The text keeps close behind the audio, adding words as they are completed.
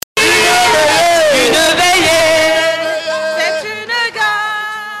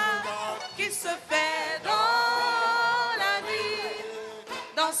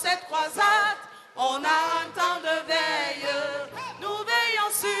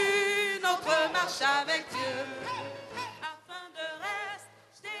marche avec Dieu. Afin de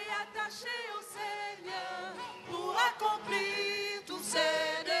rester attaché au Seigneur pour accomplir tous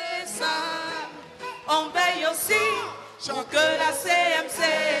ses desseins. On veille aussi pour que la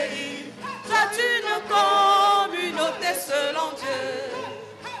CMCI soit une communauté selon Dieu.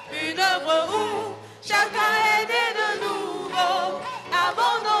 Une œuvre où chacun est né de nouveau,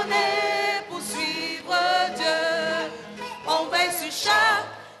 abandonné pour suivre Dieu. On veille sur chacun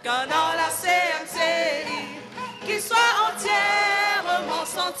dans la CMCI, qu'il soit entièrement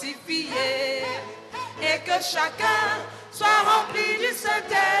sanctifié et que chacun soit rempli du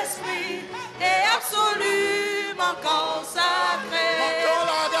Saint-Esprit et absolument consacré.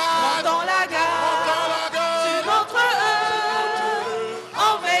 Montons la garde sur notre œuvre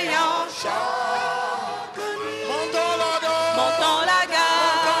en veillant chaque nuit. Montons la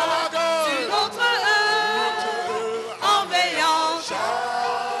garde sur notre œuvre en veillant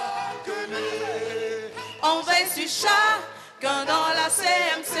chaque nuit. On veille sur chacun dans la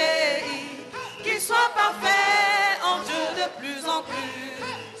CMCI, qu'il soit parfait en Dieu de plus en plus.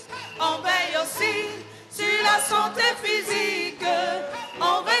 On veille aussi sur la santé physique,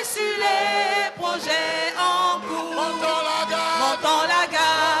 on veille sur les projets en cours. Montons la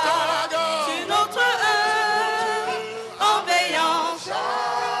garde sur notre œuvre en veillant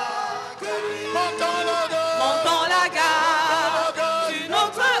chaque nuit. Montons la garde sur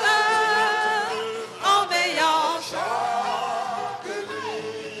notre œuvre en veillant chaque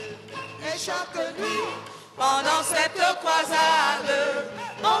nuit. Et chaque nuit, pendant cette croisade,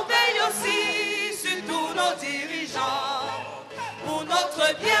 on veille aussi sur tous nos dirigeants, pour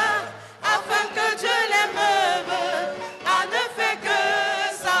notre bien, afin que Dieu les meuve, à ne faire que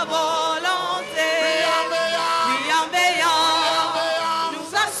sa volonté. Lui en veillant, nous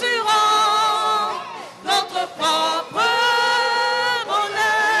assurons notre propre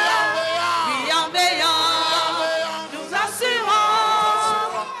bonheur. Lui en veillant, nous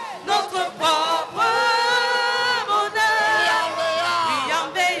assurons notre propre bonheur. Lui en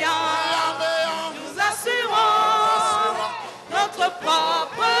veillant, nous assurons notre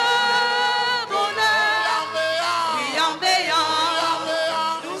propre bonheur. Lui en veillant,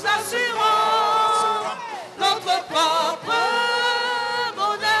 nous assurons notre propre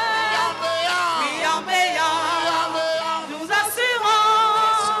bonheur. Lui en veillant, nous assurons notre propre bonheur. Lui en veillant, nous assurons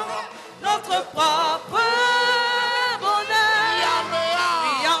notre propre bonheur.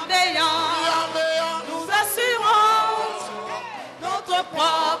 Lui en veillant, nous assurons notre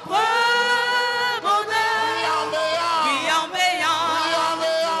propre bonheur. Lui en veillant,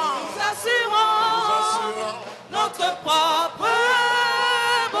 nous assurons notre propre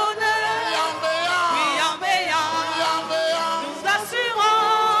bonheur. Lui en veillant, nous assurons notre propre bonheur. Lui en veillant, nous assurons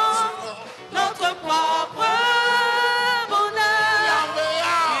notre propre bonheur.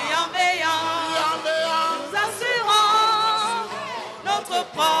 Lui en veillant, nous assurons notre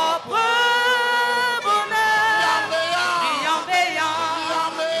propre bonheur. Lui en veillant,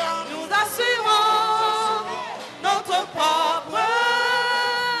 nous assurons notre propre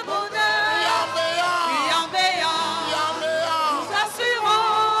bonheur.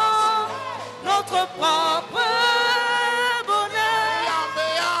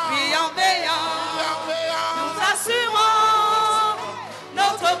 Lui en veillant, nous assurons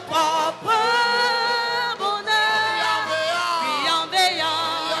notre propre bonheur. Lui en veillant,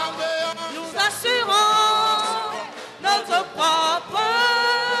 nous assurons notre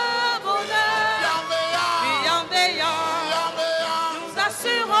propre bonheur. Lui en veillant, nous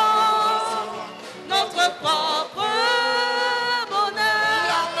assurons notre propre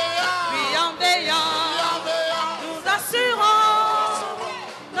bonheur. Lui en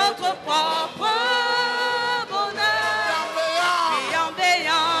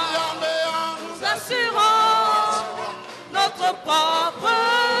veillant, nous assurons notre propre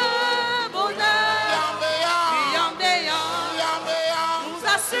bonheur. Lui en veillant, nous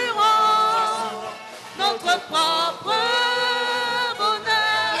assurons notre propre bonheur.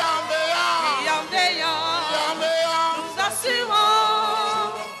 Lui en veillant, nous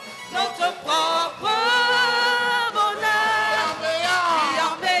assurons notre propre bonheur. Lui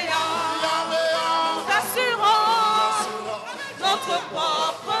en veillant, nous assurons notre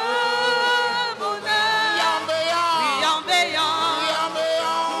propre bonheur. Lui en veillant,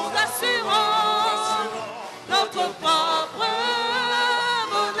 nous assurons notre propre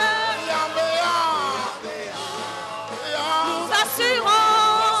bonheur. Nous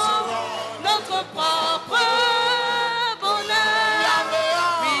assurons notre propre bonheur.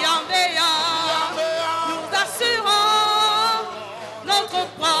 Lui en veillant, nous assurons notre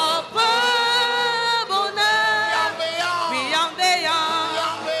propre bonheur. Lui en veillant,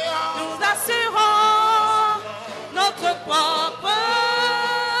 nous assurons propre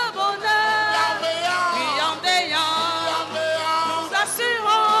bonheur. Nous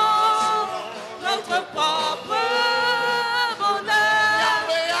assurons notre propre bonheur.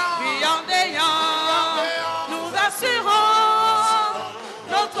 Nous assurons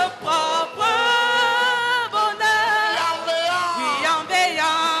notre propre bonheur.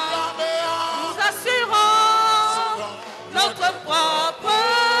 Nous assurons notre propre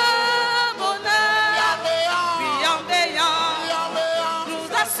bonheur. Nous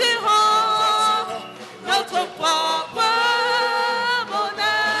assurons notre propre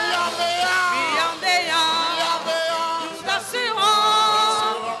bonheur. Nous assurons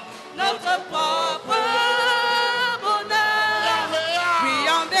notre propre bonheur.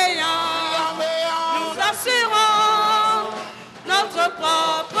 Nous assurons notre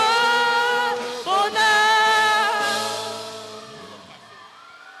propre bonheur.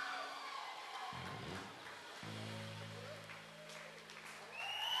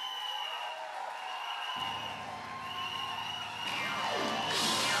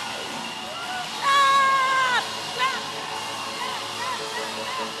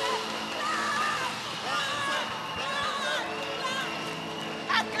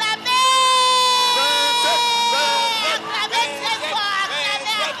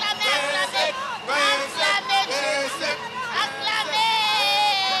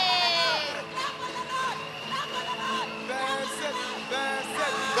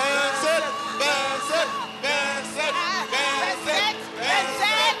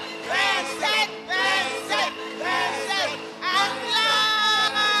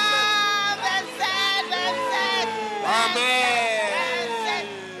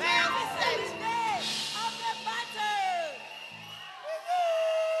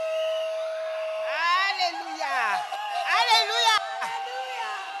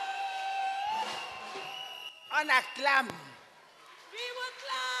 On acclame. We will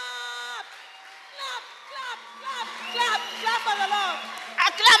clap, clap, clap, clap, clap, clap for the Lord.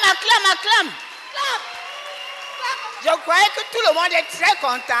 Acclame. Clap, clap. Je croyais que tout le monde est très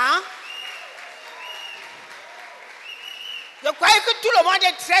content. Je croyais que tout le monde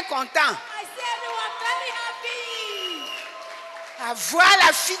est très content. I see everyone very happy. À voir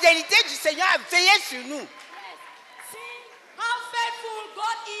la fidélité du Seigneur à veiller sur nous. Yes. See how faithful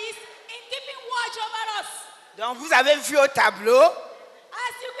God is in keeping watch over us. Donc vous avez vu au tableau,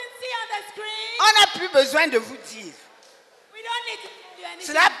 As you can see on the screen, on n'a plus besoin de vous dire. we don't need to do anything.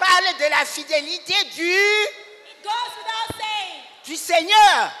 Cela parle de la fidélité It goes without saying. du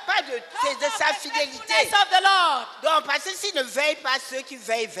Seigneur, pas de Of sa the fidélité. faithfulness of the Lord. Donc parce que s'il ne veille pas, ceux qui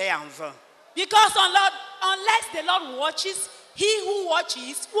veillent, veillent en vain. Because unless the Lord watches, he who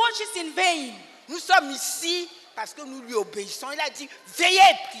watches in vain. Nous sommes ici parce que nous lui obéissons. Il a dit, veillez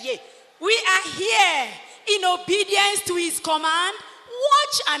et priez. We are here in obedience to his command.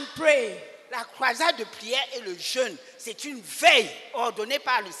 Watch and pray. La croisade de prière et le jeûne, c'est une veille ordonnée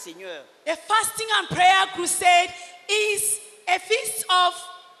par le Seigneur. The fasting and prayer crusade is a feast of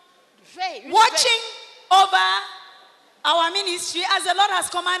Veille, une watching veille. over our ministry as the Lord has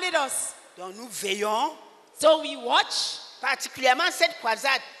commanded us. Donc nous veillons, So we watch. particulièrement cette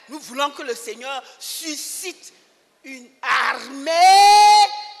croisade. Nous voulons que le Seigneur suscite une armée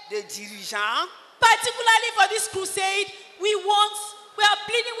de dirigeants Particularly for this crusade, we are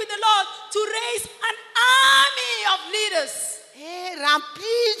pleading with the Lord to raise an army of leaders et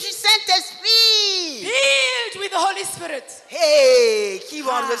remplis du Saint-Esprit. filled with the Holy Spirit Et qui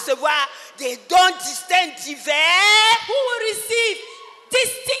vont recevoir des dons distincts divers who will receive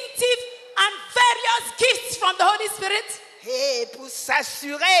distinctive and various gifts from the Holy Spirit, et pour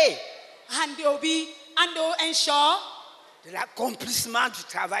s'assurer and they will ensure de l'accomplissement du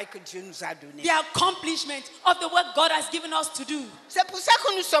travail que Dieu nous a donné. the accomplishment of the work God has given us to do. C'est pour ça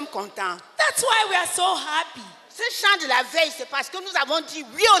que nous sommes contents. That's why we are so happy. Ce chant de la veille, c'est parce que nous avons dit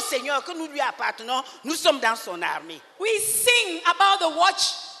oui au Seigneur, que nous lui appartenons, nous sommes dans son armée. We sing about the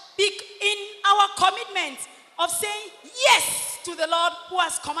watch in our commitment of saying yes to the Lord who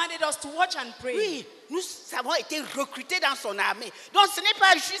has commanded us to watch and pray. Oui, nous avons été recrutés dans son armée. Donc ce n'est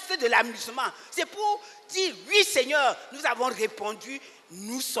pas juste de l'amusement, c'est pour dire oui Seigneur, nous avons répondu,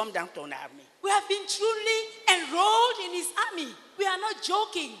 nous sommes dans ton armée. We have been truly enrolled in his army. We are not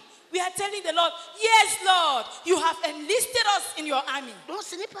joking. We are telling the Lord, yes, Lord, you have enlisted us in your army. Donc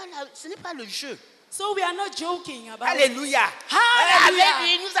ce n'est pas le jeu. So we are not joking about Alléluia. it. Hallelujah. Avec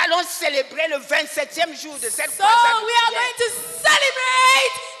lui, nous allons célébrer le 27e jour de cette So croisade de we are prière. going to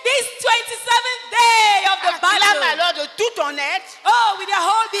celebrate this 27th day of the Acclame battle. alors de tout ton être, Oh, with your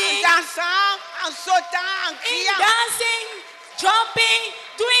whole en being, dansant, en sautant, en in criant. dancing, jumping,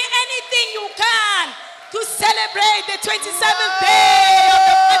 doing anything you can to celebrate the 27th day of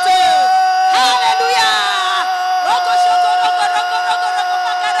the battle. Hallelujah. Roko shoko roko roko roko roko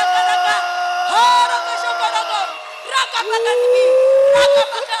paka raka raka. Ho roko shoko roko. Raka paka niki. Raka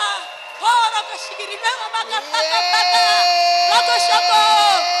paka. Ho roko shikiri paka paka paka paka. Roko shoko.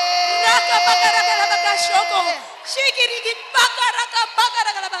 Raka paka raka raka shoko. Shikiri paka raka paka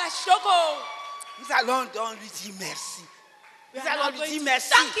raka paka shoko. Nous allons donc lui dire merci. Nous We are allons now lui going dire to merci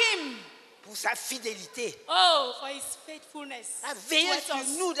thank him. pour sa fidélité. Oh, for his faithfulness. À veiller towards sur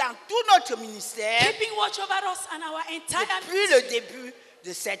us. nous dans tout notre ministère Keeping watch over us and our entire depuis le début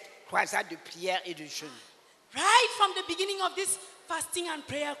de cette croisade de prière et de jeûne. right from the beginning of this fasting and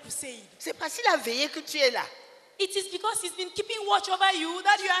prayer crusade. C'est parce qu'il a veillé que tu es là. It is because he's been keeping watch over you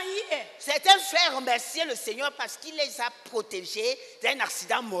that you are here. Certains frères remerciaient le Seigneur parce qu'il les a protégés d'un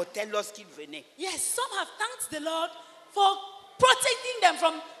accident mortel lorsqu'ils venaient. Yes, some have thanked the Lord for protecting them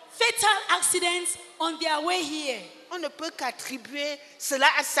from fatal accidents on their way here. On ne peut qu'attribuer cela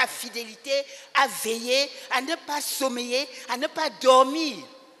à sa fidélité, à veiller, à ne pas sommeiller, à ne pas dormir.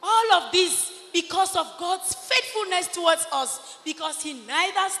 All of this because of God's faithfulness towards us, because he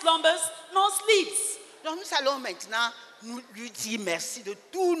neither slumbers nor sleeps. Donc nous allons maintenant lui dire merci de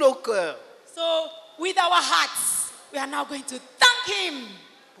tous nos cœurs So, with our hearts, we are now going to thank him.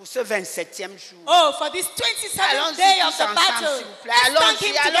 pour ce 27e jour. Oh, for this 27th Allons-y day tous of the ensemble, battle. s'il vous plaît. Let's thank Allons-y,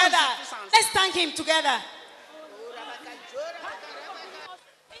 him allons-y together. tous ensemble. Let's thank him together.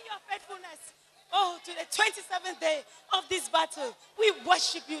 In your faithfulness, oh, to the 27th day of this battle, we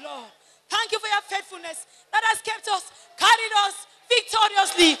worship you, Lord. Thank you for your faithfulness that has kept us, carried us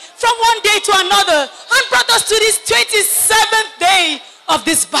victoriously from one day to another and brought us to this 27th day of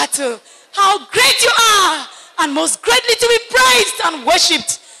this battle. How great you are, and most greatly to be praised and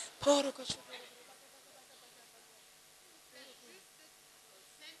worshipped.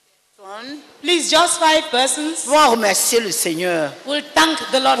 Please, just 5 persons. Nous allons remercier le Seigneur. We'll thank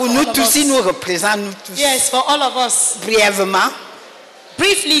the Lord Pour for nous all of tous, il us. nous représente, nous tous. Yes, for all of us. Brièvement,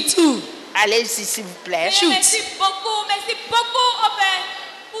 Briefly too. allez-y s'il vous plaît. Shoot. Merci beaucoup, oh Père,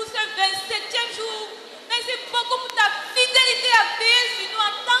 pour ce 27e jour. Merci beaucoup pour ta fidélité à veiller sur nous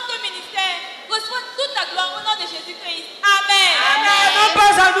en tant que ministère. Reçois toute la gloire au nom de Jésus-Christ. Amen. Non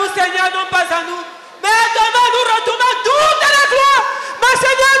pas à nous, Seigneur, non pas à nous. Mais demain, nous retournons toute la gloire. Mais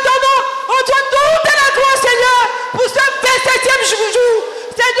Seigneur, on doit toute la gloire, Seigneur, pour ce 27e jour.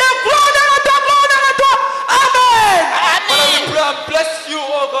 Seigneur, gloire à toi, gloire à toi. Amen. Father, we pray and bless you,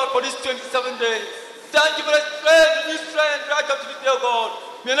 oh God, for this 27 days. Thank you for the strength, new strength, right up to this day, oh God.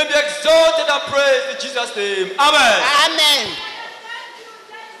 May you be exalted and praised in Jesus' name. Amen. Amen.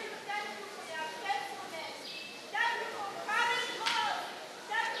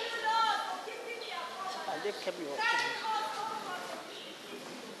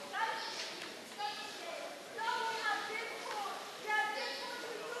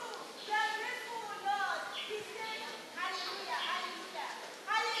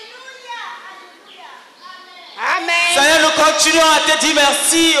 Amen. Seigneur, nous continuons à te dire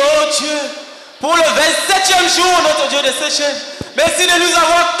merci, oh Dieu, pour le 27e jour, notre Dieu de ces chaînes. Merci de nous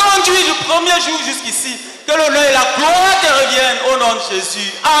avoir conduits du premier jour jusqu'ici. Que l'honneur et la gloire te reviennent au nom de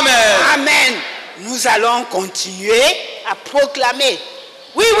Jésus. Amen. Amen. Nous allons continuer à proclamer.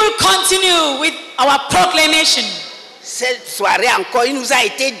 We will continue with our proclamation. Cette soirée encore, il nous a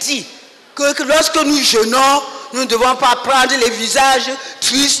été dit que lorsque nous jeûnons, nous ne devons pas prendre les visages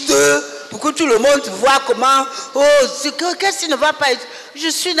tristes pour que tout le monde voit comment, oh, qu'est-ce qui ne va pas être. Je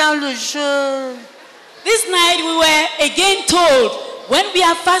suis dans le jeûne. This night we were again told when we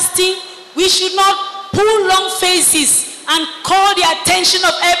are fasting, we should not pull long faces and call the attention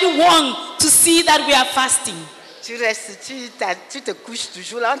of everyone to see that we are fasting. Tu restes, tu te couches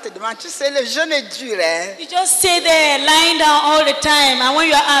toujours là, on te demande, tu sais, le jeûne est dur, hein? You just stay there lying down all the time, and when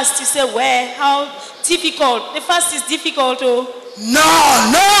you are asked, you say, well, how difficult. The fast is difficult, oh. Non,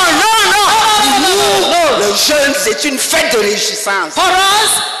 non, non, non. Nous, le jeûne, c'est une fête de réjouissance. For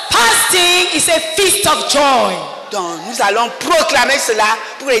us, fasting is a feast of joy. Donc, nous allons proclamer cela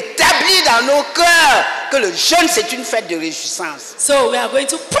pour établir dans nos cœurs que le jeûne, c'est une fête de réjouissance. So we are going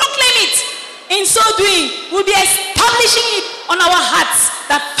to proclaim it. In so doing, we'll be establishing it on our hearts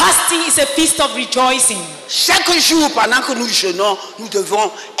that fasting is a feast of rejoicing. Chaque jour, pendant que nous jeûnons, nous devons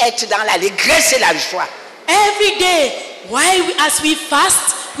être dans l'allégresse et la joie. Every day, as we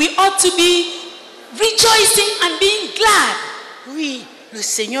fast, we ought to be rejoicing and being glad. Oui, le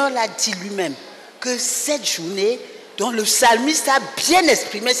Seigneur l'a dit lui-même, que cette journée, dont le psalmiste a bien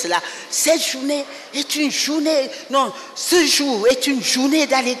exprimé cela, cette journée est une journée, non, ce jour est une journée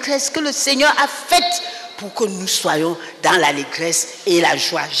d'allégresse que le Seigneur a faite pour que nous soyons dans l'allégresse et la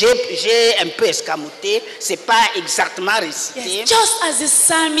joie. J'ai un peu escamoté, c'est pas exactement récité. Yes, just as the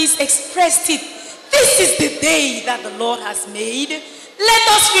psalmist expressed it, this is the day that the Lord has made. Let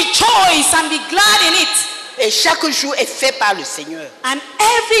us rejoice and be glad in it. Et chaque jour est fait par le Seigneur. And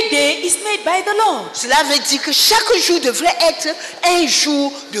every day is made by the Lord. Cela veut dire que chaque jour devrait être un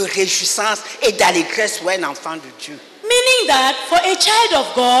jour de réjouissance et d'allégresse pour un enfant de Dieu. Meaning that for a child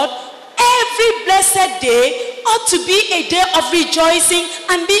of God, every blessed day ought to be a day of rejoicing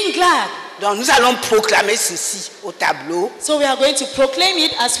and being glad. Donc nous allons proclamer ceci au tableau So we are going to proclaim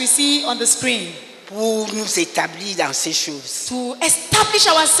it as we see on the screen. pour nous établir dans ces choses. To establish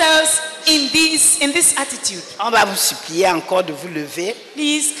ourselves in this attitude. On va vous supplier encore de vous lever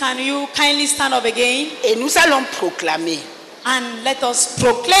Please, can you kindly stand up again et nous allons proclamer. and let us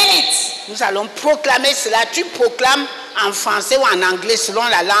proclaim it. Nous allons proclamer cela. Tu proclames en français ou en anglais selon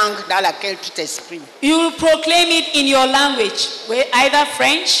la langue dans laquelle tu t'exprimes. You will proclaim it in your language, either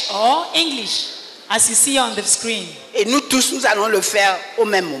French or English, as you see on the screen. Et nous tous, nous allons le faire au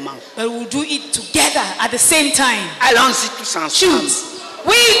même moment. But we'll do it together at the same time. Allons-y tous ensemble. Choose.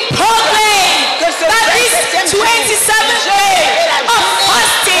 We proclaim that this 27th day of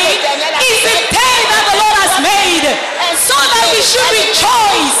fasting is the day that the Lord has made, so that we should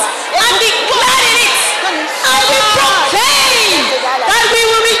rejoice and be glad in it. And we proclaim that we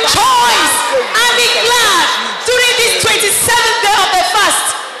will rejoice and be glad during this 27th day of the fast.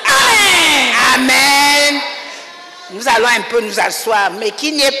 Amen. Amen. Nous allons un peu nous asseoir, mais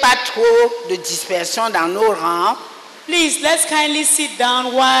qu'il n'y ait pas trop de dispersion dans nos rangs. Please, let's kindly sit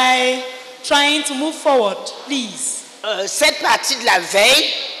down while trying to move forward, please. Cette partie de la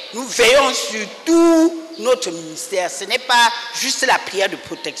veille, nous veillons sur tout notre ministère. Ce n'est pas juste la prière de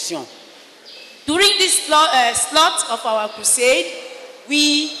protection. During this slot of our crusade,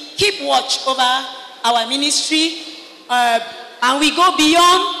 we keep watch over our ministry and we go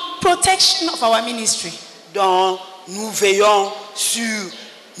beyond protection of our ministry. Donc, nous veillons sur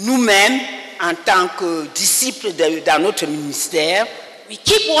nous-mêmes en tant que disciples dans notre ministère. We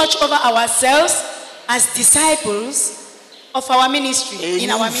keep watch over ourselves as disciples of our ministry. Et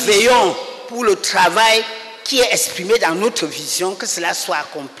nous veillons pour le travail qui est exprimé dans notre vision, que cela soit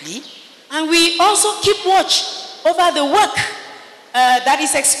accompli. And we also keep watch over the work that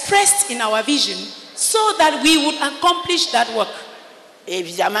is expressed in our vision, so that we would accomplish that work. Et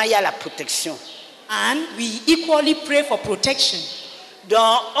évidemment, il y a la protection. And we equally pray for protection.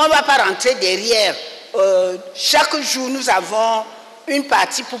 Donc, on ne va pas rentrer derrière. Chaque jour, nous avons une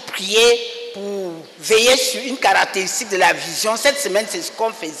partie pour prier, pour veiller sur une caractéristique de la vision. Cette semaine, c'est ce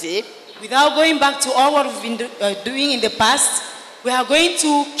qu'on faisait. Without going back to all what we've been doing in the past, we are going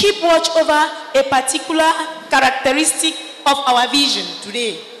to keep watch over a particular characteristic of our vision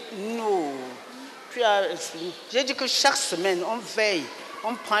today. Non. J'ai dit que chaque semaine, on veille.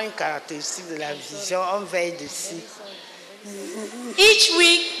 On prend une caractéristique de la vision, on veille dessus. Each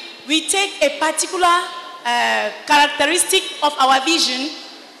week, we take a particular characteristic of our vision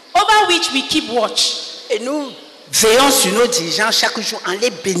over which we keep watch. Et nous veillons sur nos dirigeants chaque jour en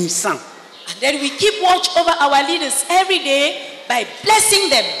les bénissant. And then we keep watch over our leaders every day by blessing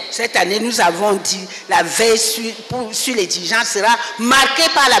them. Cette année, nous avons dit la veille sur les dirigeants sera marquée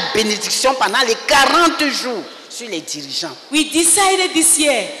par la bénédiction pendant les 40 jours sur les dirigeants. We decided this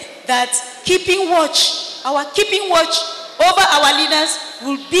year that keeping watch over our leaders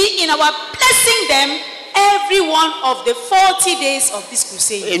will be in our blessing them every one of the 40 days of this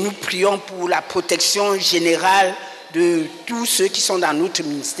crusade. Et nous prions pour la protection générale de tous ceux qui sont dans notre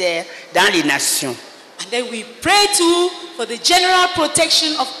ministère, dans les nations. And then we pray too for the general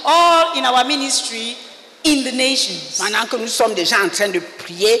protection of all in our ministry in the nations. Pendant que nous sommes déjà en train de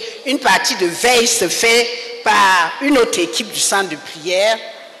prier, une partie de veille se fait par une autre équipe du centre de prière.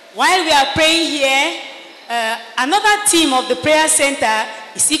 While we are praying here, another team of the prayer center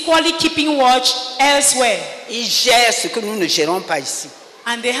is equally keeping watch elsewhere. Ils gèrent ce que nous ne gérons pas ici.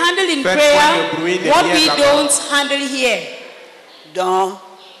 And they handle in prayer what we don't handle here. Donc,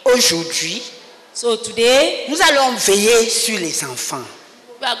 aujourd'hui, So today, nous allons veiller sur les enfants.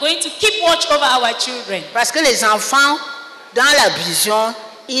 we are going to keep watch over our children. Parce que les enfants, dans la vision,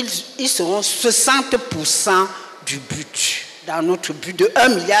 ils seront 60% du but. Dans notre but de 1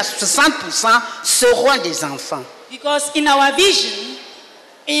 milliard, 60% seront des enfants. Because in our vision,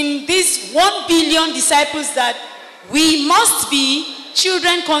 in these 1 billion disciples that we must be,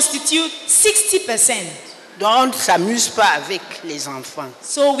 children constitute 60%. Donc, on ne s'amuse pas avec les enfants.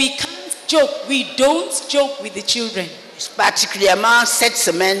 So we can't joke. We don't joke with the children. Particulièrement cette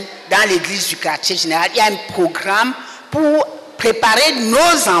semaine, dans l'église du quartier général, il y a un programme pour préparer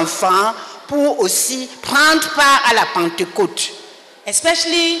nos enfants pour aussi prendre part à la Pentecôte.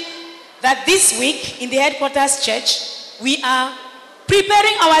 Especially that this week in the headquarters church, we are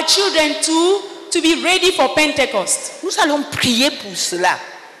preparing our children to be ready for Pentecost. Nous allons prier pour cela.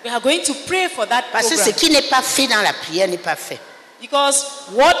 We are going to pray for that Parce que program. ce qui n'est pas fait dans la prière n'est pas fait. Because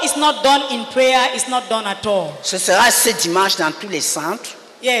what is not done in prayer is not done at all. Ce sera ce dimanche dans tous les centres.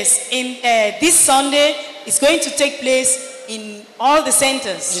 Yes, in this Sunday, it's going to take place in all the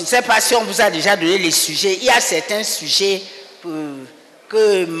centers. Je ne sais pas si on vous a déjà donné les sujets. Il y a certains sujets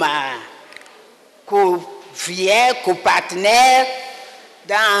que ma co-vière, co-partenaire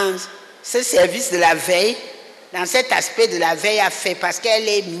dans ce service de la veille, dans cet aspect de la veille a fait parce qu'elle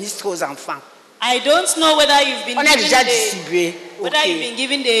est ministre aux enfants. I don't know whether you've been On a déjà distribué. whether you've been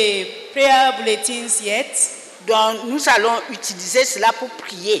given the prayer bulletins yet. Donc nous allons utiliser cela pour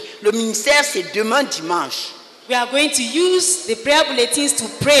prier. Le ministère c'est demain dimanche. We are going to use the prayer bulletins to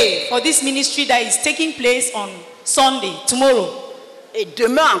pray for this ministry that is taking place on Sunday, tomorrow. Et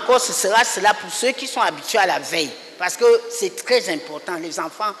demain encore, ce sera cela pour ceux qui sont habitués à la veille. Parce que c'est très important. Les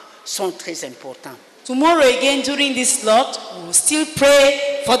enfants sont très importants. Tomorrow again, during this slot, we will still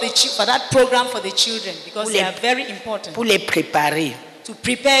pray for that program for the children because they are very important. Pour les préparer. To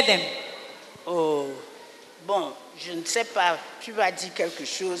prepare them. Oh, bon, je ne sais pas, tu vas dire quelque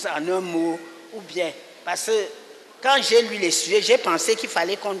chose en un mot ou bien. Parce que quand j'ai lu les sujets, j'ai pensé qu'il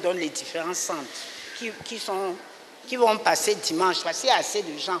fallait qu'on donne les différents centres qui vont passer dimanche. Parce qu'il y a assez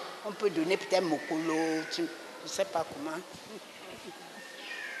de gens. On peut donner peut-être Mokolo, je ne sais pas comment.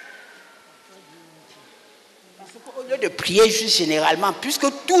 Au lieu de prier juste généralement, puisque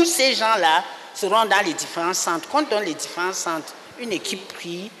tous ces gens-là seront dans les différents centres, quand on donne les différents centres, une équipe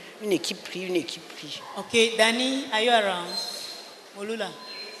prie, une équipe prie, une équipe prie. Okay, Danny, are you around? Molula.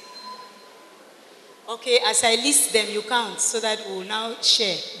 Okay, as I list them, you count so that we will now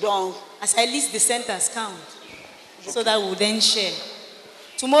share. Donc, as I list the centers, count so that we will then share.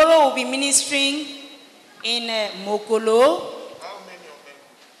 Tomorrow we'll be ministering in Mokolo.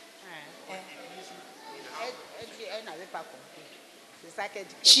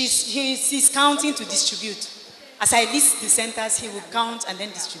 She's counting to distribute. As I list the centers, he will count and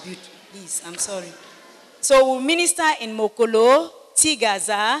then distribute. Please, I'm sorry. So we'll minister in Mokolo,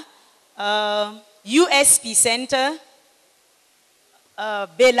 Tigaza, USP Center,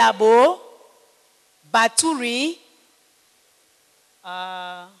 Belabo, Baturi,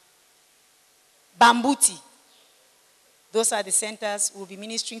 Bambuti. Those are the centers we'll be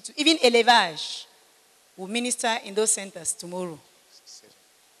ministering to. Even Elevage will minister in those centers tomorrow.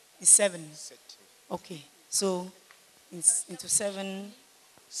 It's 7. Okay, so into 7.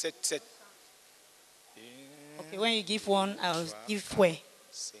 Set. Okay, when you give one, I'll give 4.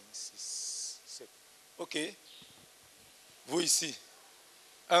 5, 6, 7. Ok. Vous ici,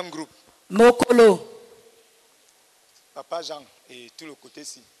 un groupe. Mokolo. Papa Jean et tout le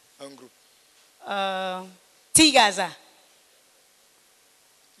côté-ci, un groupe. Tigaza.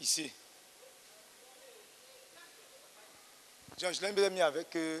 Ici. Jean, je l'ai bien mis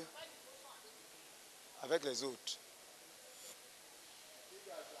avec les autres.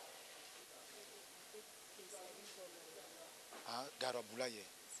 Ah, Garaboulaye.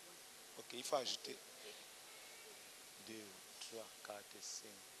 Ok, il faut ajouter 2, 3, 4,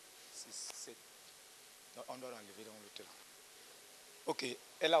 5, 6, 7. Non, on doit enlever dans l'autre là. Ok,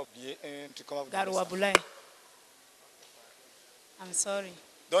 elle a oublié un truc. Garaboulaye. I'm sorry.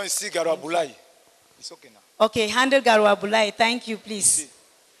 Donc ici, Garaboulaye. It's okay now. Okay, handle Garaboulaye. Thank you, please.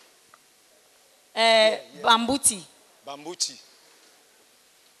 Bambuti. Bambuti.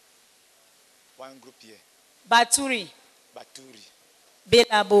 One group here. Baturi. Baturi.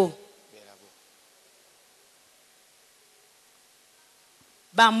 Belabo.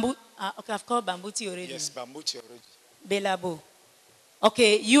 Bambu. Okay, I've called Bambuti already. Yes, Bambuti already. Belabo.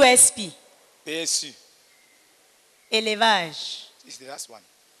 Okay, USP. PSU. Élevage. It's the last one.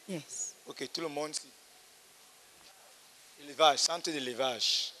 Yes. Ok, tout le monde. Élevage, centre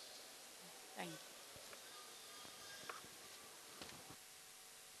d'élevage. Thank you.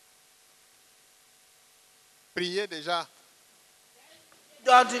 Priez déjà.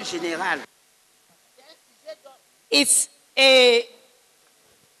 D'ordre général. It's a.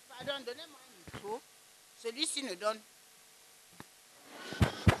 Pardon, donnez-moi un micro. Celui-ci ne donne.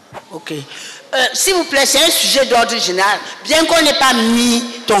 Ok. S'il vous plaît, c'est un sujet d'ordre général. Bien qu'on n'ait pas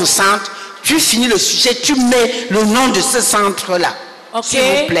mis ton centre, tu finis le sujet, tu mets le nom de ce centre-là. Okay. S'il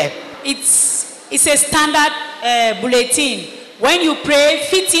vous plaît. It's a standard bulletin. When you pray,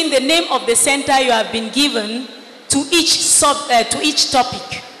 fit in the name of the center you have been given to each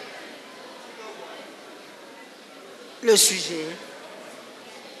topic. Le sujet.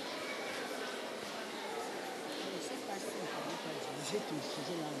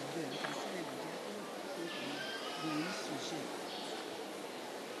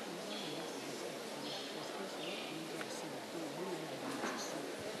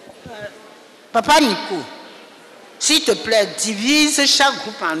 Papa Nico, s'il te plaît, divise chaque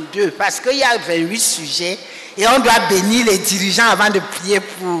groupe en deux parce qu'il y a 28 sujets et on doit bénir les dirigeants avant de prier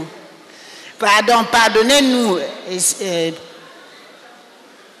pour. Pardon, pardonnez-nous.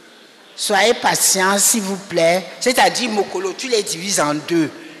 Soyez patients, s'il vous plaît. C'est-à-dire, Mokolo, tu les divises en deux.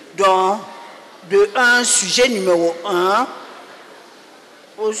 Donc, de un sujet numéro 1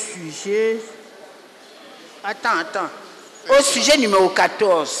 au sujet... Attends. Au sujet numéro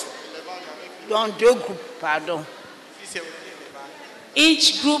 14. Donc, deux groupes, pardon.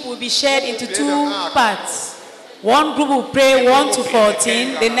 Each group will be shared into 2 parts. One group will pray 1 to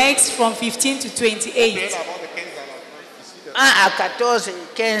 14, the next from 15 to 28. 1 à 14 et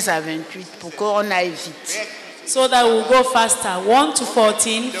 15 à 28 pour qu'on aille vite. So that we'll go faster. 1 to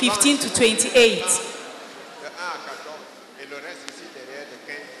 14, 15 to 28.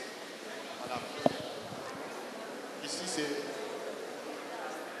 Ici c'est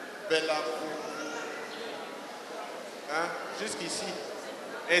Bella. Jusqu'ici.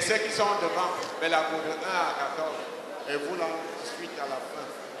 Et ceux qui sont devant, Bella de 1 à 14. Et vous là, suite à la fin.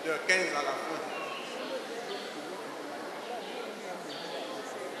 De 15 à la fin.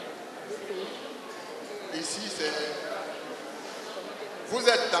 Ici, c'est... Vous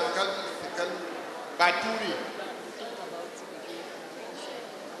êtes dans quel Batouri.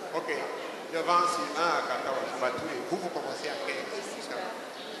 Ok. Devant, c'est 1 à 14. Batouri. Vous commencez à 15.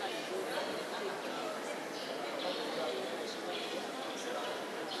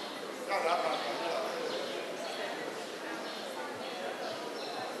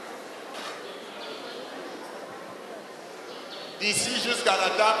 D'ici jusqu'à la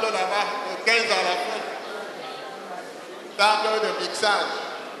table là-bas, de 15 à la fin. Table de mixage,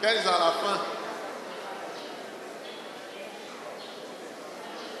 15 à la fin.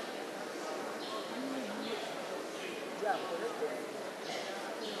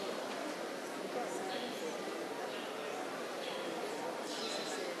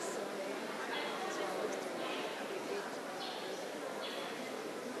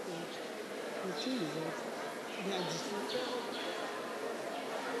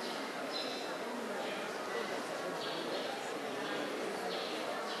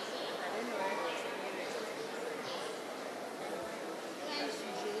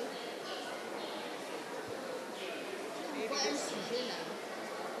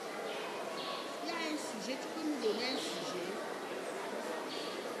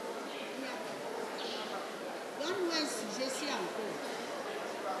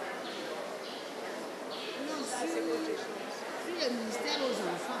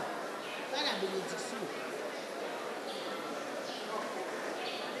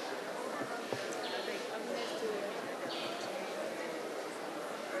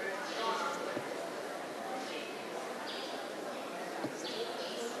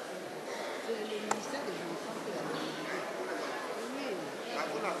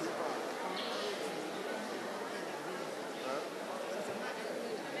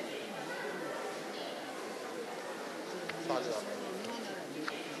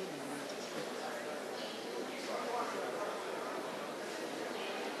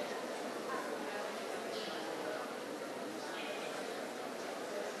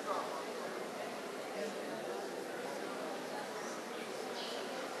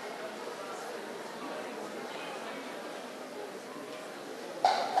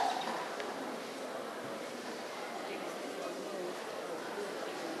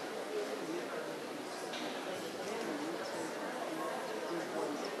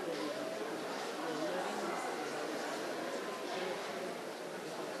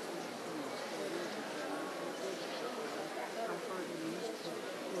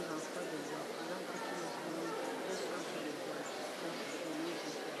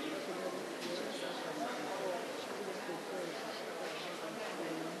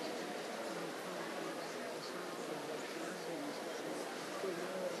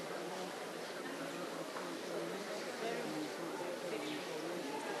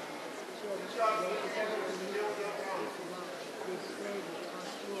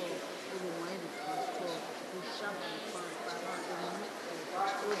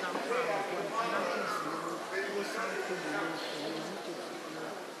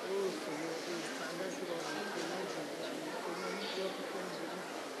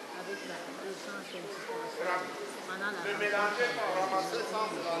 Le mélanger pour ramasser sans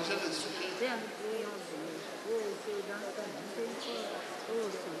mélanger les sujets. Oh Seigneur,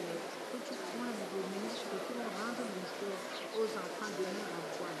 que tu pointes de ministre qui vont rendre ministère aux enfants de nous en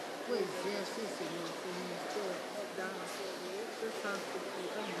foi, pour exercer, Seigneur, ce ministère dans ce sens que tu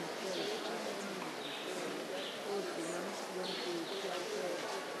as un ministère. Oh Seigneur, nous prions que tu as fait,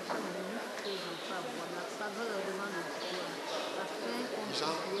 afin de nous aux enfants à voir la faveur devant le Seigneur, afin qu'on puisse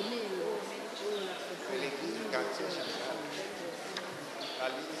aimer la société. L'église du quartier général, la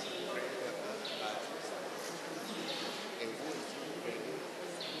liste vous prenez maintenant la liste. Et vous aussi, vous prenez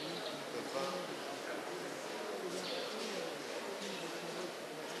devant.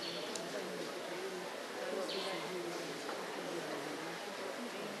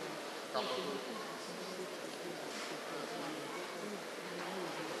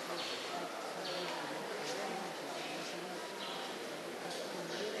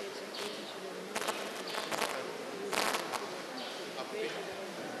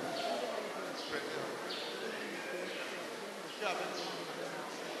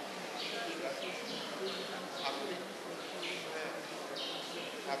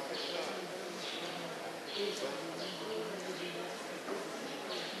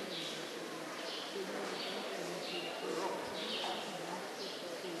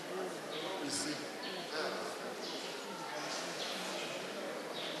 Ici.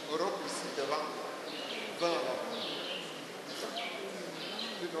 Europe ici devant 20 là.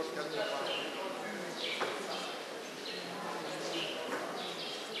 Une autre quelque part.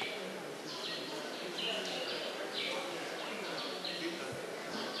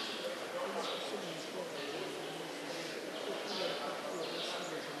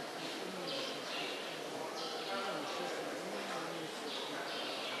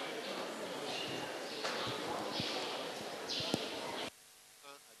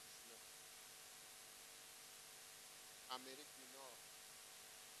 Amérique du Nord,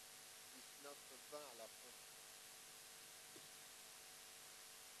 19, 20 à la fin.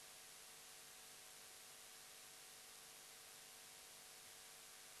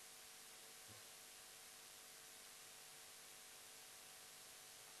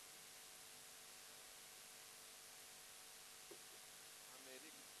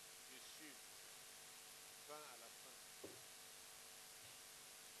 Amérique du Sud, 20 à la fin.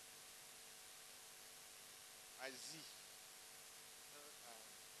 Asie, 1 à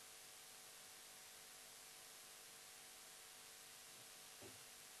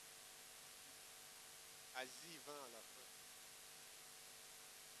Asie 20 à la fin.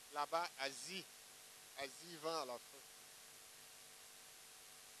 Là-bas, Asie 20 à la fin.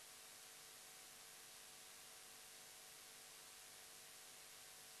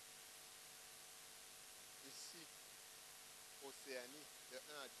 Ici, Océanie, de 1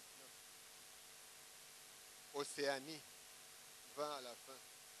 à 19. Océanie, 20 à la fin.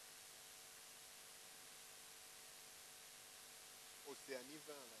 Océanie,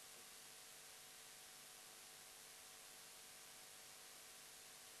 20 à la fin.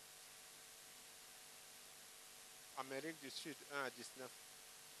 Amérique du Sud, 1 à 19.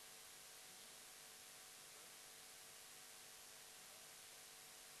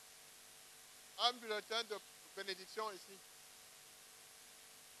 Un bulletin de bénédiction ici.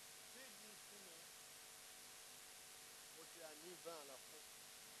 J'ai dit ici, mais Océanie, 20 à la fin.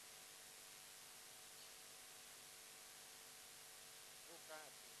 Vos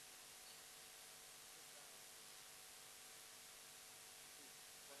cartes. Vos cartes. Oui,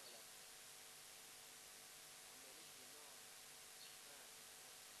 20 à la fin. Amérique du Nord, 20 à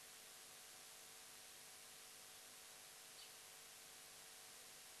 19.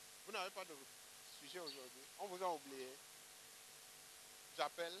 Vous n'avez pas de sujet aujourd'hui. On vous a oublié.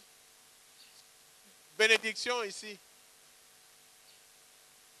 J'appelle. Bénédiction ici.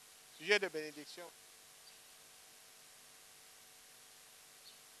 Sujet de bénédiction.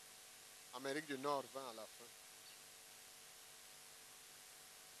 Amérique du Nord, 20 à la fin.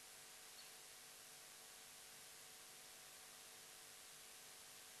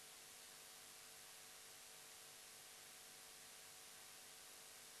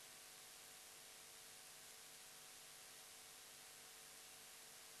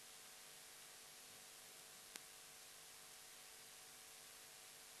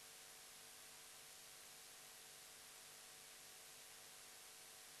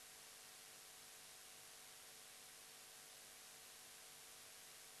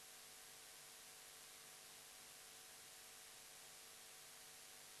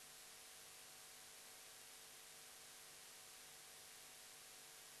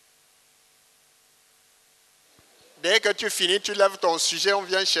 Dès que tu finis, tu lèves ton sujet, on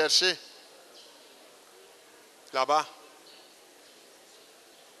vient chercher. Là-bas.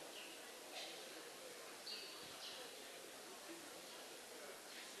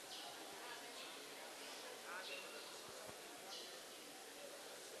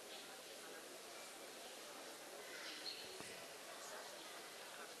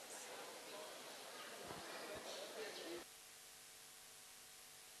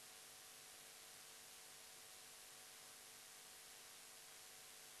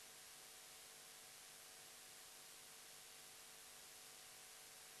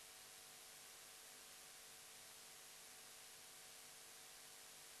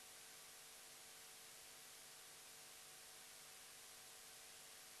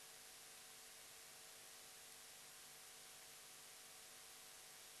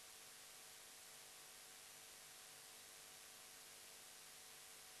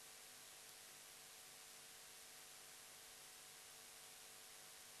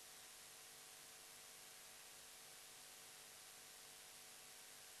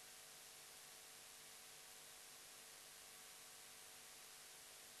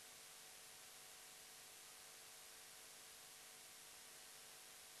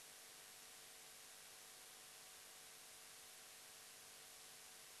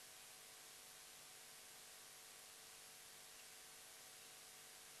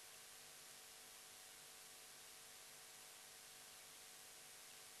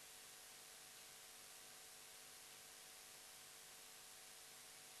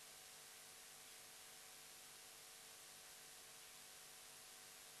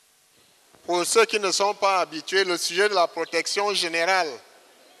 Pour ceux qui ne sont pas habitués, le sujet de la protection générale.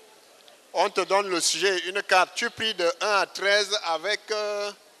 On te donne le sujet, une carte. Tu pries de 1 à 13 avec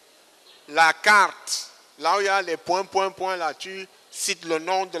la carte. Là où il y a les points, là, tu cites le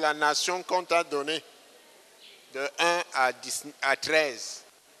nom de la nation qu'on t'a donné. De 1 à 13.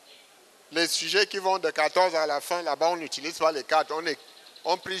 Les sujets qui vont de 14 à la fin, là-bas, on n'utilise pas les cartes.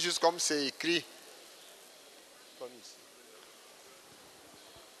 On prie juste comme c'est écrit.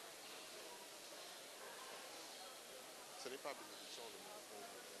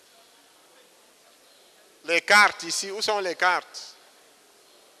 Les cartes ici, où sont les cartes?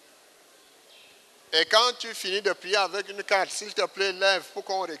 Et quand tu finis de prier avec une carte, s'il te plaît, lève pour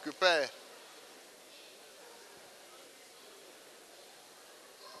qu'on récupère.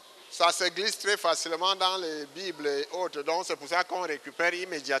 Ça se glisse très facilement dans les Bibles et autres, donc c'est pour ça qu'on récupère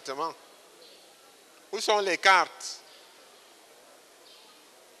immédiatement. Où sont les cartes?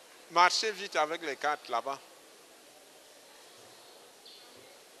 Marchez vite avec les cartes là-bas.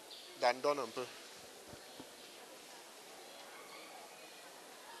 Donne un peu.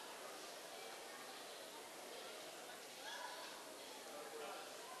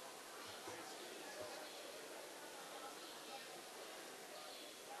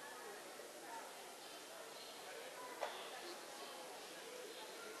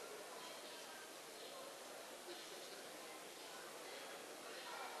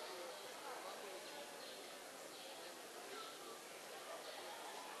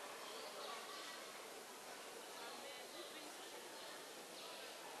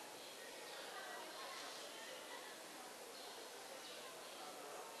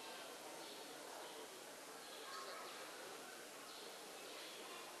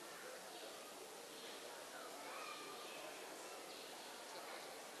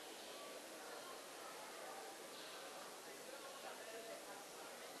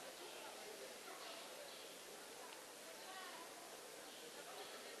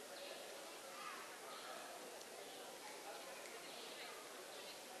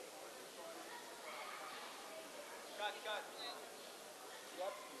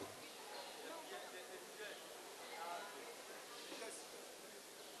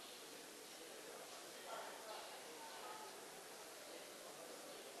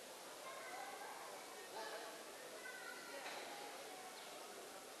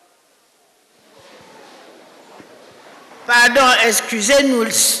 Pardon, excusez-nous,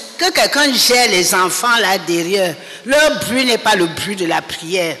 que quelqu'un gère les enfants là derrière. Leur bruit n'est pas le bruit de la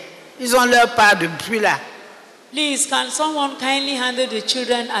prière. Ils ont leur part de bruit là. Please, can someone kindly handle the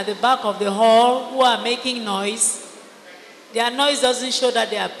children at the back of the hall who are making noise? Their noise doesn't show that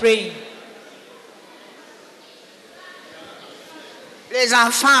they are praying. Les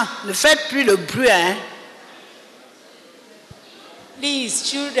enfants, ne faites plus le bruit, hein. Please,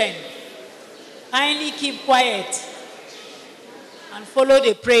 children, kindly keep quiet and follow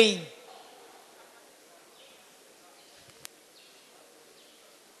the praying.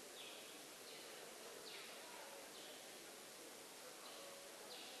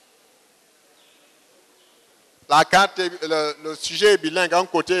 La carte, le sujet est bilingue, un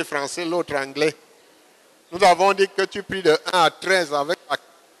côté est français, l'autre anglais. Nous avons dit que tu pries de 1 à 13, avec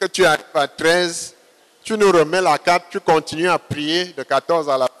que tu arrives à 13, tu nous remets la carte, tu continues à prier de 14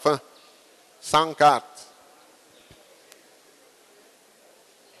 à la fin, sans carte.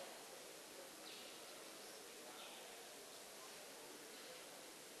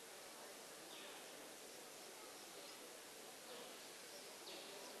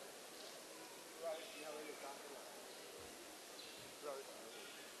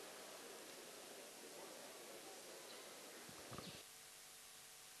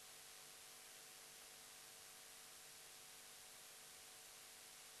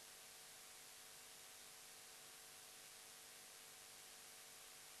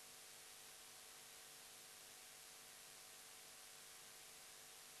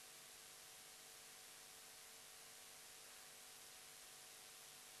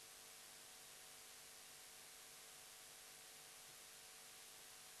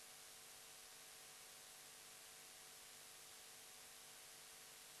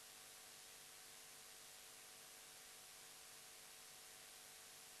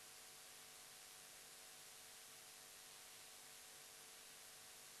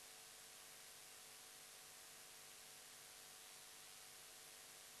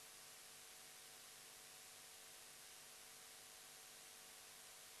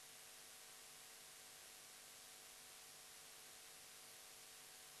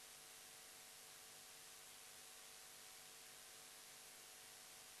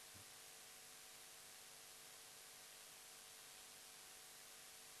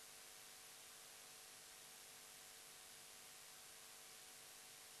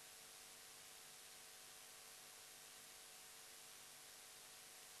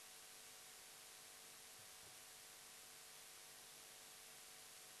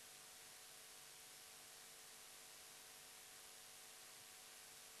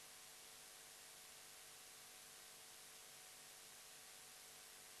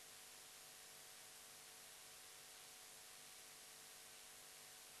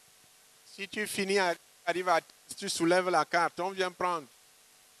 Si tu finis, arrive à, tu soulèves la carte, on vient prendre.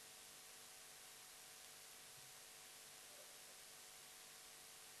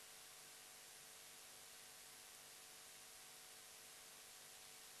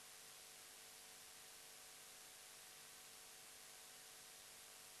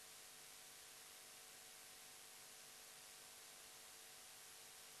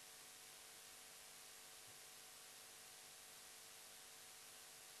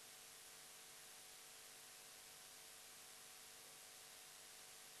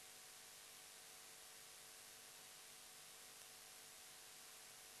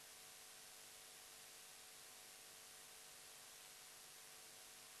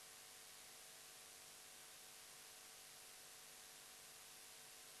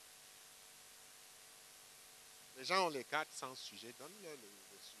 Les gens ont les cartes sans sujet. Donne-leur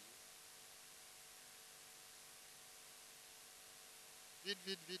le sujet. Vite,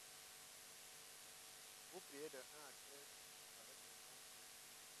 vite, vite. Vous priez de 1 à 13 avec le nom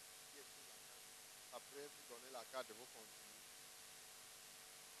qui est sur la carte. Après, vous donnez la carte de vos continuez.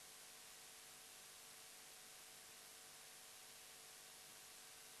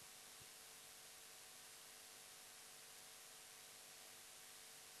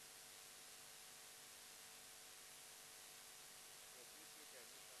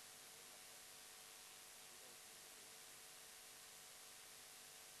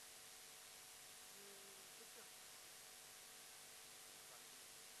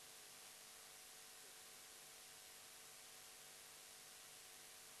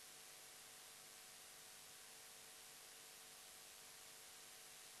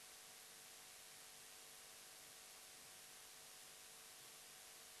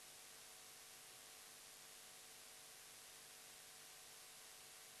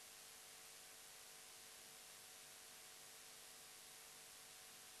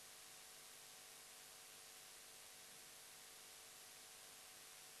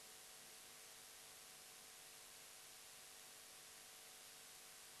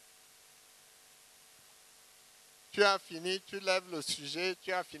 Tu as fini, tu lèves le sujet,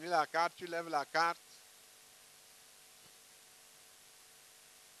 tu as fini la carte, tu lèves la carte.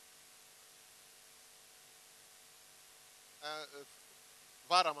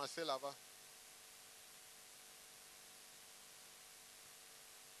 Va ramasser là-bas.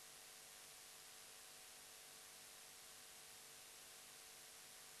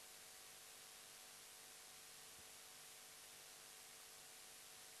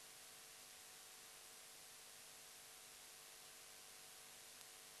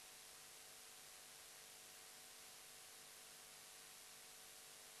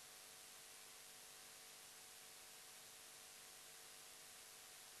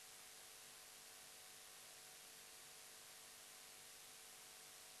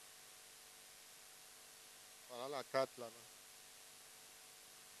 Voilà la carte là-bas.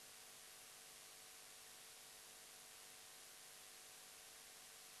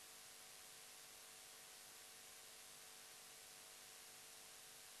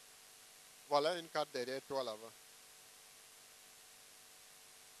 Voilà une carte derrière toi là-bas.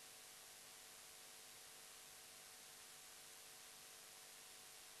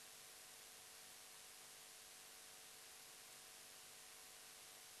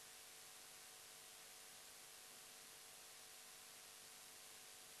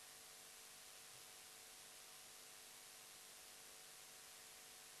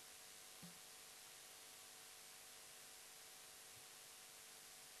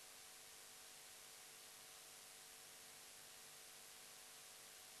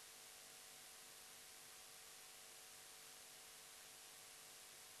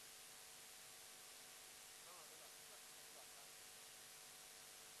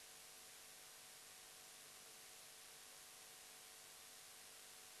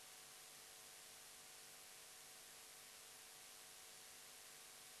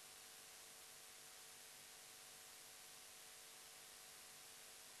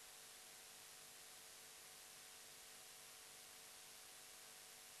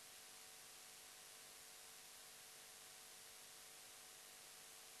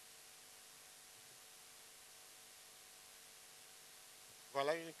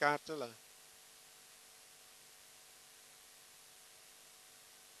 Voilà une carte là.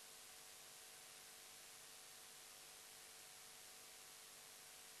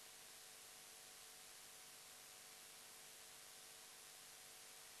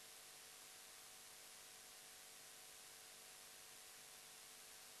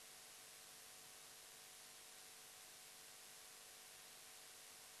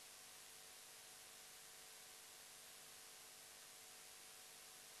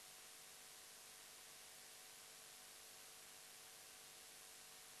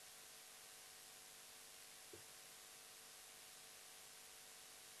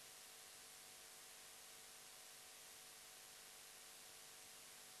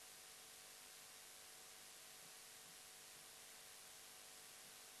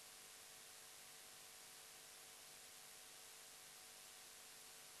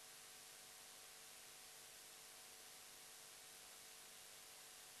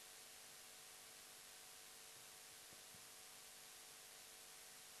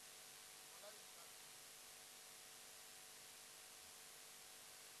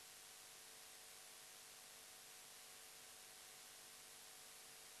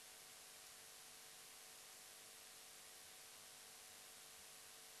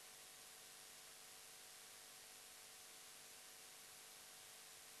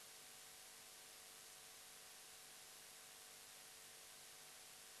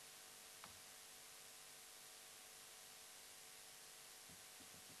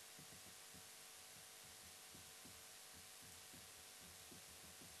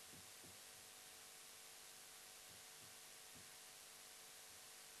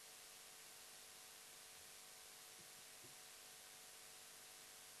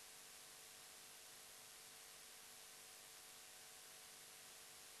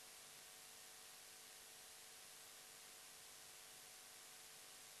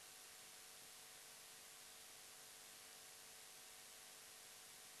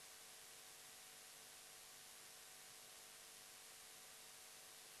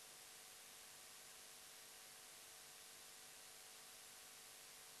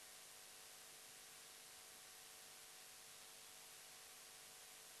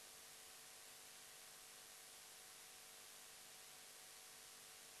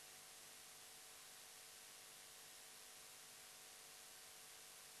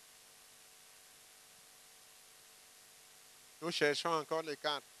 Nous cherchons encore les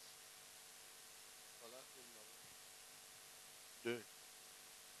cartes. Voilà. 2.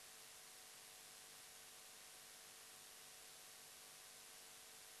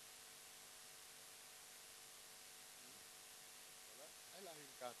 Elle a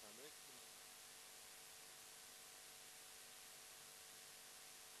une carte avec.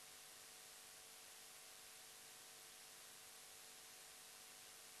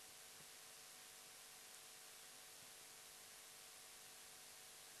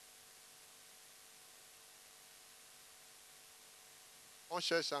 On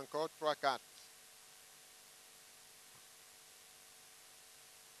cherche encore 3 cartes.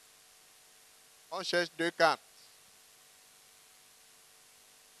 On cherche 2 cartes.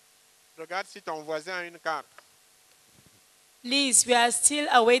 Regarde si ton voisin a une carte. Please, we are still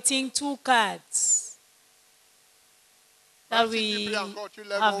awaiting 2 cards that Même si tu we pries encore, tu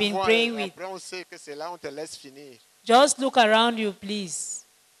lèves have on been voit, praying et with. après on sait que c'est là, on te laisse finir. Just look around you, please,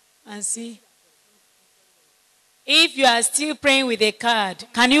 and see. If you are still praying with a card,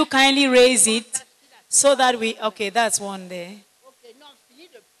 can you kindly raise it so that we... Okay, that's one there. Ok, non, finis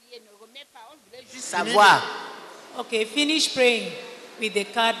de prier, ne remets pas, on voulait juste savoir. Okay, finish praying with the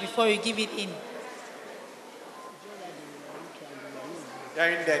card before you give it in. Il y a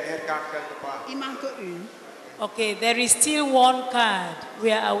une dernière carte quelque part. Il manque une. Okay, there is still 1 card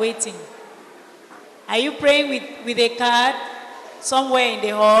we are awaiting. Are you praying with a card somewhere in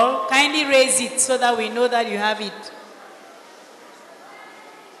the hall? Kindly raise it so that we know that you have it.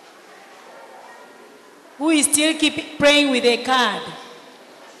 Who is still praying with a card?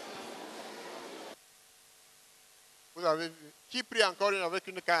 Vous avez vu? Qui prie encore avec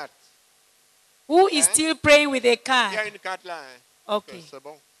une carte? Who is still praying with a Il y a card? une carte là. Hein? Okay. C'est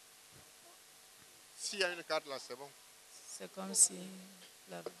bon. S'il y a une carte là, c'est bon. C'est comme si...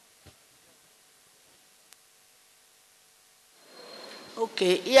 là-bas. Ok,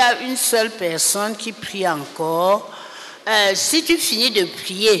 il y a une seule personne qui prie encore. Si tu finis de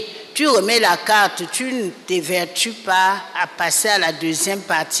prier, tu remets la carte, tu ne t'évertues pas à passer à la deuxième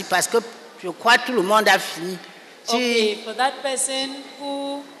partie parce que je crois que tout le monde a fini. Okay, for that person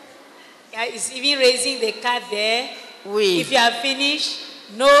who is even raising the card there, Oui. if you have finished,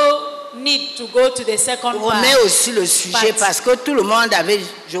 no need to go to the second On remet part. aussi le sujet parce que tout le monde avait,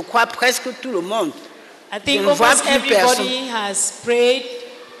 je crois presque tout le monde. I think Je ne vois almost plus everybody has prayed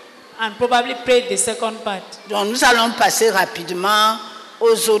and probably prayed the second part. Donc nous allons passer rapidement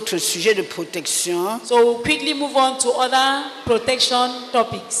aux autres sujets de protection. So we'll quickly move on to other protection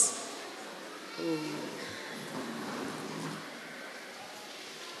topics.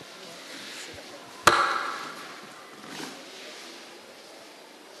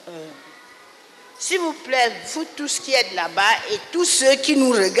 S'il vous plaît, vous tous qui êtes là-bas et tous ceux qui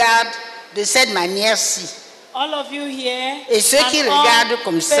nous regardent de cette manière-ci. All of you here Et ceux qui and regardent all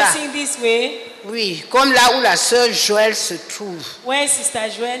comme ça. facing this way, Oui, comme là où la sœur Joël se trouve. where Sister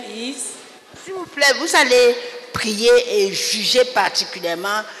Joelle is, S'il vous plaît, vous allez prier et juger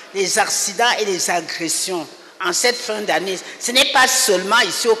particulièrement les accidents et les agressions en cette fin d'année. Ce n'est pas seulement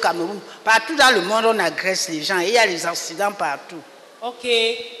ici au Cameroun. Partout dans le monde, on agresse les gens et il y a les accidents partout.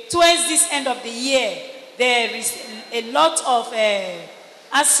 okay, towards this end of the year, there is a lot of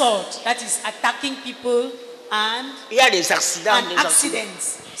assault that is attacking people and Il y a des accidents. and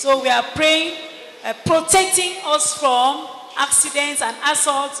accidents. So we are praying, protecting us from accidents and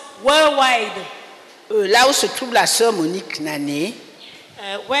assaults worldwide. Là où se trouve la sœur Monique Nané.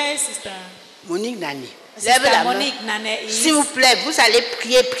 Where Sister Monique Nané. Lève la main. Monique Nane is. S'il vous plaît, vous allez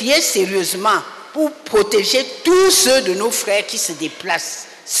prier sérieusement pour protéger tous ceux de nos frères qui se déplacent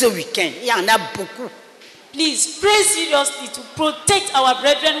ce week-end. Il y en a beaucoup. Please pray seriously to protect our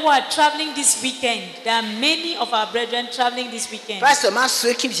brethren who are traveling this weekend. There are many of our brethren traveling this weekend. Pas seulement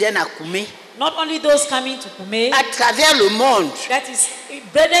ceux qui viennent à Koumé. Not only those coming to Kume, À travers le monde. that is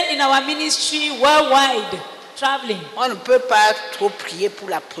brethren in our ministry worldwide traveling. On ne peut pas trop prier pour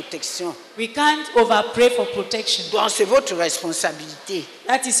la protection. We can't over pray for protection. Donc c'est votre responsabilité.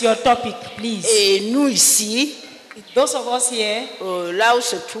 That is your topic, please. Et nous ici, Those of us here, là où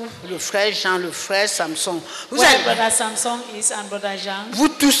se trouve le frère Jean, le frère Samson, where Brother Samson is and Brother Jean, vous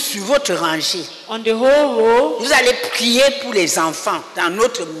tous sur votre rangée, on the whole row, vous allez prier pour les enfants dans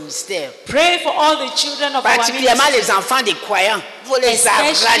notre ministère. pray for all the children of our Particulièrement ministry, les enfants des croyants. Vous les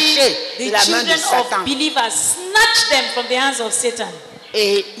arrachez especially de the la main de children Satan. of believers. Snatch them from the hands of Satan.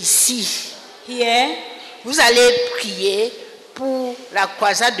 Et ici, Here, vous allez prier pour la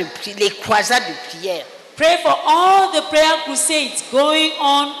croisade de les croisades de prière. pray for all the prayer crusades going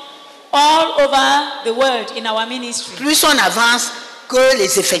on all over the world in our ministry. Plus on avance, que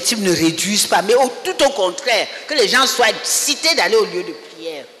les effectifs ne réduisent pas, mais tout au contraire, que les gens soient excités d'aller au lieu de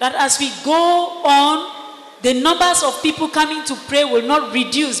prière. That as we go on, the numbers of people coming to pray will not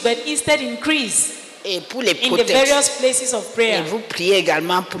reduce, but instead increase. Et pour les in the various places of prayer. Et vous priez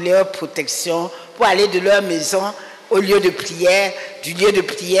également pour leur protection, pour aller de leur maison au lieu de prière, du lieu de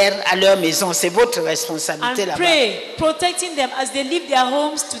prière à leur maison. C'est votre responsabilité là-bas. And pray, protecting them as they leave their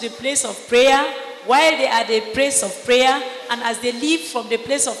homes to the place of prayer, while they are the place of prayer, and as they leave from the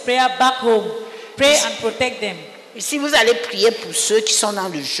place of prayer back home. Pray and protect them. Ici, vous allez prier pour ceux qui sont dans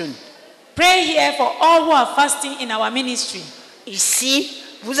le jeûne. Pray here for all who are fasting in our ministry. Ici,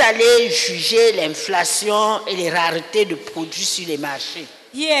 vous allez juger l'inflation et les raretés de produits sur les marchés.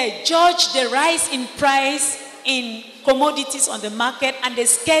 Here, judge the rise in price in commodities on the market and the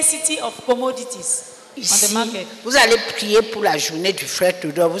scarcity of commodities Ici, on the market. Vous allez prier pour la journée du frère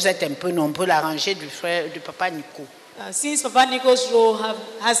Tudor. Vous êtes un peu nombreux, la rangée du papa Nico. Since Papa Nico's row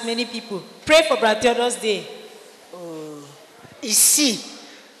has many people, pray for Brother Theodore's day. Ici,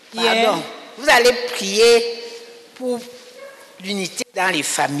 pardon, vous allez prier pour l'unité dans les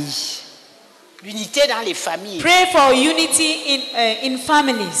familles. L'unité dans les familles. Pray for unity in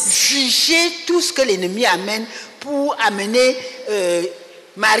families. Jugez tout ce que l'ennemi amène pour amener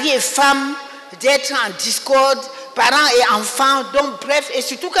mari et femme d'être en discorde, parents et enfants. Donc bref, et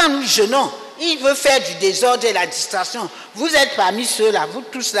surtout quand nous jeûnons, il veut faire du désordre et la distraction. Vous êtes parmi ceux-là, vous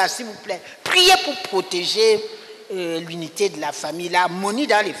tous là, s'il vous plaît. Priez pour protéger l'unité de la famille, l'harmonie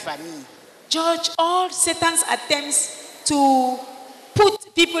dans les familles. Judge all Satan's attempts to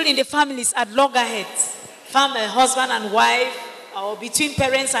put people in the families at loggerheads, husband and wife, or between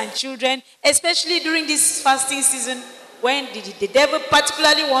parents and children, especially during this fasting season when the devil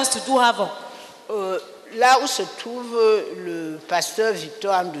particularly wants to do havoc. Là où se trouve le pasteur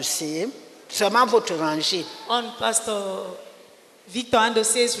Victor Andossé, seulement votre rangée. On Pastor Victor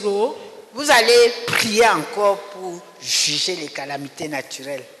Andossé's row, vous allez prier encore pour juger les calamités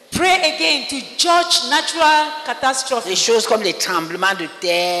naturelles. Pray again to judge natural catastrophes. Les choses comme les tremblements de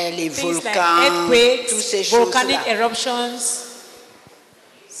terre, les volcans, like toutes ces choses-là. Volcanic eruptions,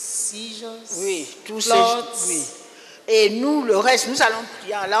 seizures, oui, tous floods. Oui. Et nous, le reste, nous allons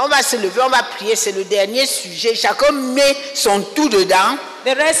prier. Là, on va se lever, on va prier. C'est le dernier sujet. Chacun met son tout dedans.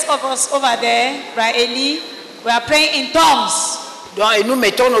 The rest of us over there, Brother Eli, we are praying in tongues. Donc, et nous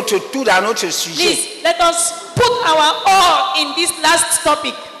mettons notre tout dans notre sujet. Please, let us put our all in this last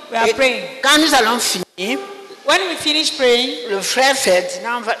topic. We are praying. Quand nous allons finir, when we finish praying, le frère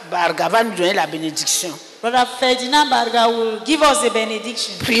Ferdinand Barga va nous donner la bénédiction. Brother Ferdinand Barga will give us the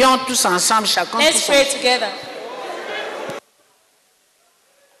benediction. Prions tous ensemble, chacun. Let's pray together.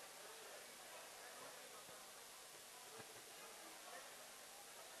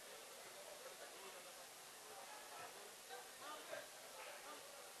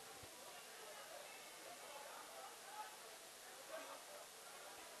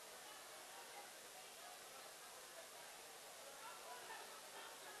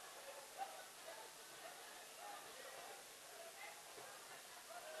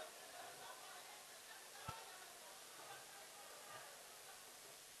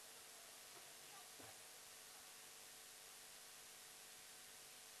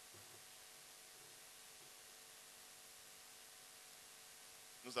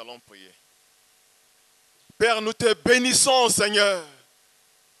 Nous allons prier. Père, nous te bénissons, Seigneur,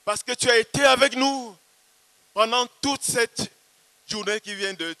 parce que tu as été avec nous pendant toute cette journée qui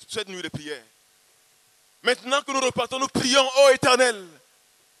vient de cette nuit de prière. Maintenant que nous repartons, nous prions, ô Éternel,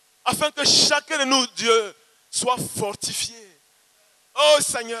 afin que chacun de nous, Dieu, soit fortifié. Ô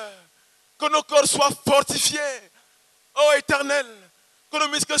Seigneur, que nos corps soient fortifiés. Ô Éternel, que nos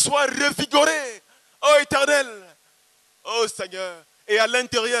muscles soient revigorés. Ô Éternel, ô Seigneur, et à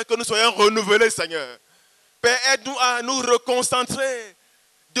l'intérieur que nous soyons renouvelés, Seigneur. Père, aide-nous à nous reconcentrer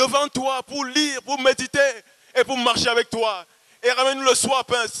devant toi pour lire, pour méditer et pour marcher avec toi. Et ramène-nous le soir,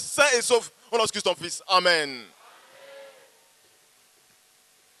 Père, saint et sauf. On excuse ton Fils. Amen.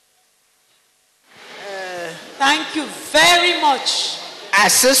 Thank you very much. À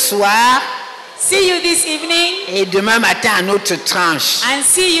ce soir. See you this evening. Et demain matin à notre tranche. And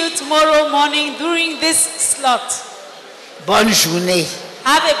see you tomorrow morning during this slot. Bonne journée.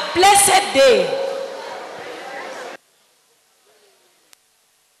 Have a blessed day.